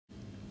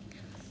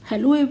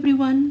Hello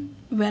everyone,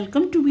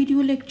 welcome to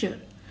video lecture.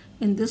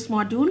 In this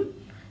module,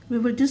 we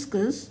will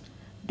discuss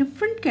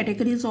different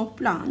categories of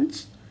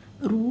plants,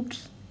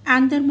 roots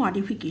and their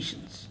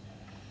modifications.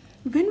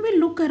 When we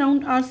look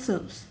around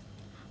ourselves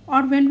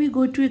or when we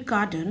go to a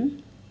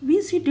garden,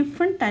 we see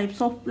different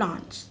types of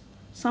plants.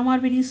 Some are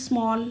very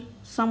small,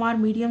 some are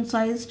medium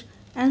sized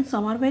and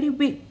some are very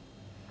big.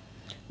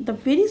 The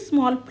very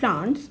small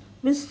plants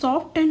with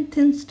soft and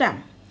thin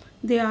stem,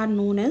 they are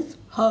known as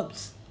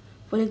herbs.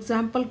 For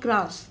example,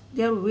 grass,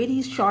 they are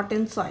very short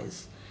in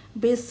size.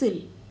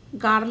 Basil,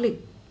 garlic,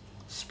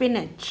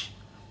 spinach,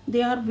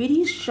 they are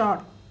very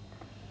short,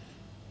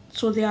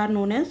 so they are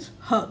known as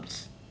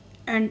herbs.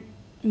 And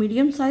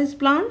medium sized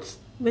plants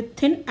with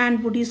thin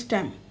and woody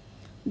stem,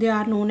 they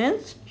are known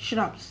as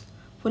shrubs.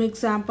 For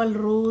example,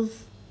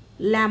 rose,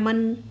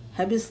 lemon,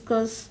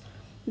 hibiscus,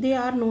 they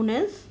are known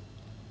as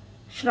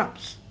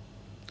shrubs.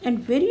 And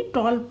very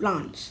tall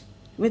plants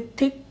with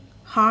thick,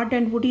 hard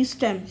and woody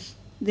stems,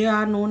 they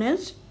are known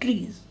as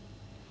trees.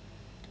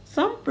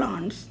 Some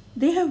plants,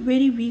 they have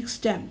very weak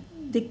stem.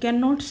 They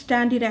cannot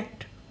stand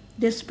erect.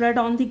 They spread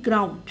on the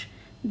ground.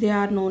 They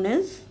are known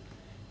as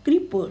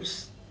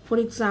creepers. For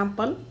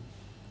example,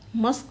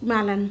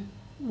 muskmelon,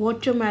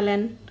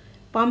 watermelon,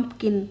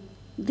 pumpkin,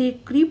 they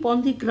creep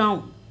on the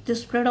ground. They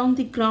spread on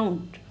the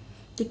ground.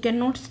 They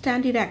cannot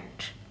stand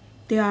erect.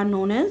 They are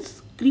known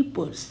as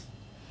creepers.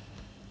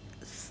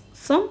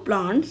 Some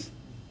plants,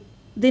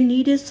 they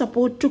need a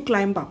support to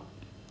climb up,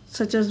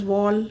 such as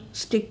wall,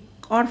 stick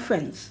or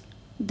fence.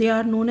 They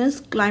are known as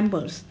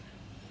climbers.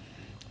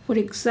 For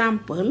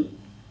example,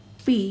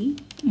 pea,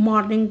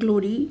 morning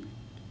glory,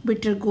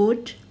 bitter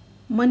gourd,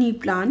 money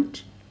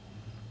plant,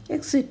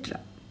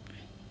 etc.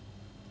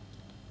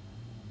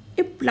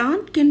 A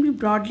plant can be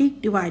broadly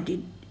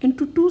divided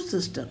into two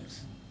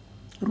systems,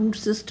 root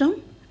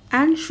system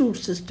and shoot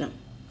system.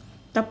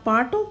 The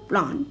part of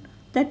plant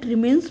that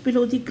remains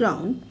below the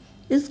ground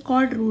is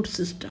called root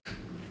system.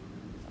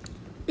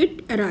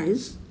 It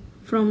arises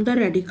from the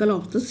radicle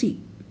of the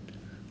seed.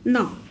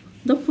 Now,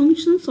 the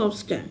functions of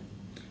stem.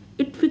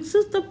 It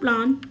fixes the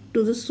plant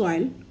to the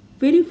soil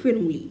very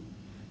firmly.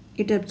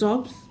 It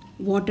absorbs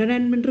water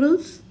and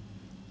minerals.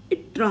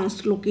 It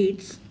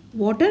translocates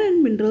water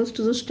and minerals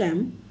to the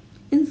stem.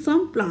 In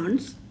some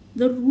plants,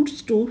 the roots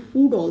store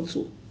food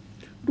also.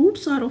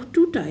 Roots are of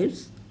two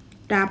types,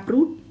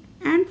 taproot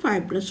and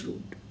fibrous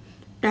root.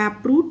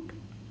 Taproot,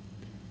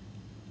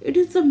 it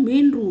is the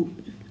main root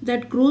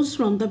that grows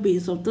from the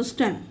base of the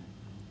stem.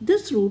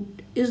 This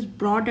root is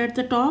broad at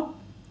the top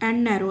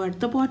and narrow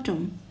at the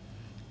bottom,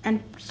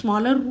 and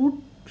smaller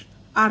roots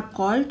are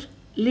called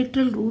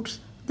lateral roots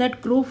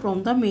that grow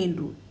from the main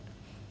root.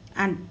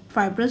 And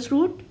fibrous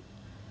root,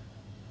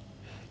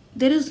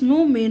 there is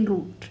no main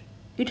root.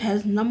 It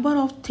has number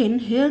of thin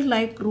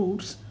hair-like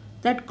roots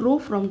that grow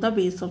from the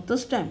base of the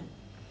stem.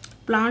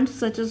 Plants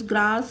such as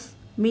grass,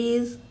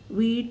 maize,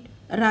 wheat,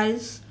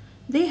 rice,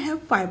 they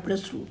have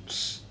fibrous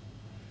roots.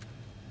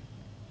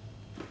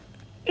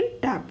 In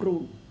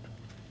taproot,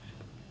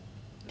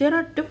 there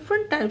are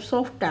different types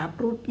of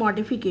taproot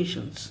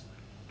modifications.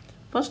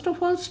 First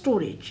of all,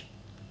 storage.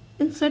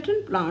 In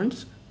certain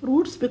plants,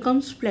 roots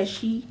become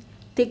fleshy,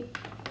 thick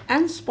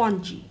and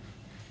spongy.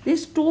 They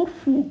store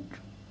food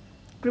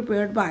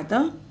prepared by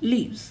the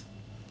leaves.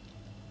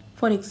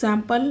 For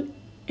example,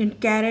 in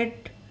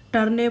carrot,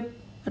 turnip,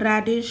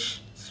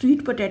 radish,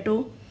 sweet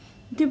potato,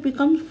 they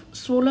become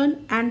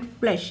swollen and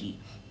fleshy.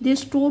 They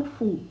store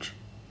food.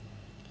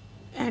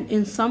 And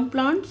in some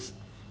plants,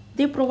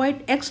 they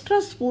provide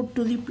extra support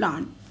to the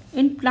plant.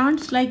 In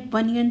plants like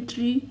banyan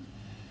tree,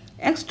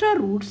 extra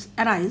roots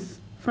arise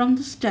from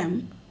the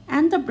stem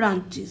and the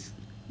branches.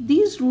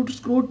 These roots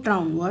grow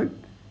downward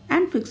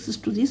and fixes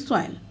to the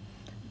soil.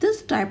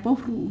 This type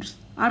of roots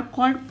are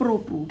called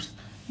prop roots.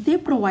 They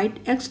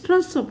provide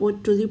extra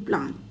support to the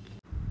plant.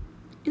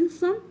 In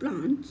some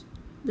plants,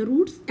 the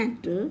roots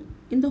enter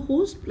in the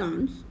host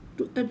plants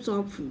to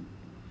absorb food.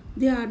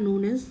 They are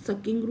known as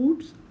sucking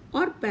roots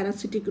or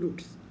parasitic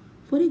roots.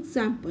 For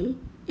example,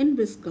 in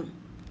viscum.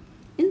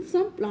 In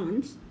some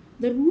plants,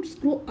 the roots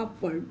grow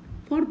upward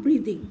for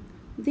breathing.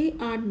 They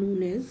are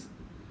known as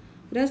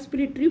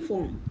respiratory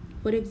form.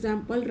 For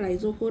example,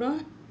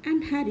 rhizophora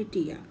and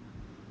haritia.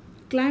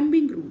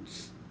 Climbing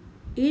roots.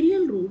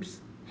 Aerial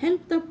roots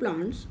help the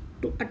plants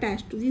to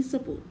attach to the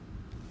support.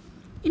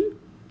 In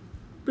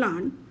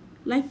plant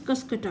like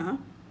cuscuta,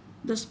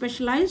 the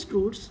specialized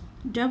roots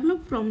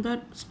develop from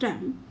the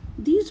stem.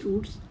 These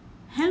roots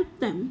help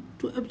them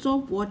to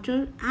absorb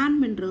water and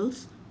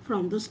minerals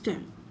from the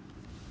stem.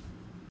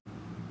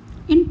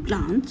 In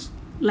plants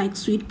like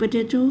sweet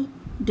potato,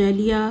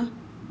 dahlia,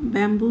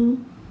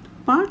 bamboo,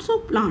 parts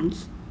of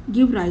plants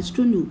give rise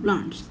to new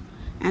plants,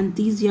 and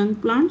these young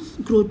plants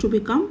grow to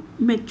become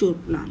mature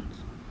plants.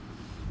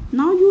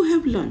 Now you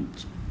have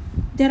learned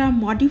there are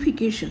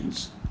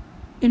modifications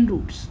in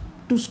roots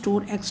to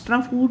store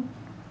extra food,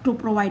 to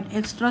provide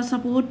extra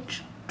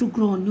support, to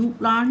grow new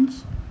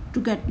plants,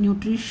 to get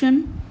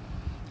nutrition,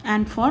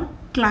 and for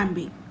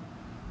climbing.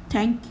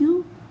 Thank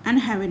you and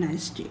have a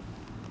nice day.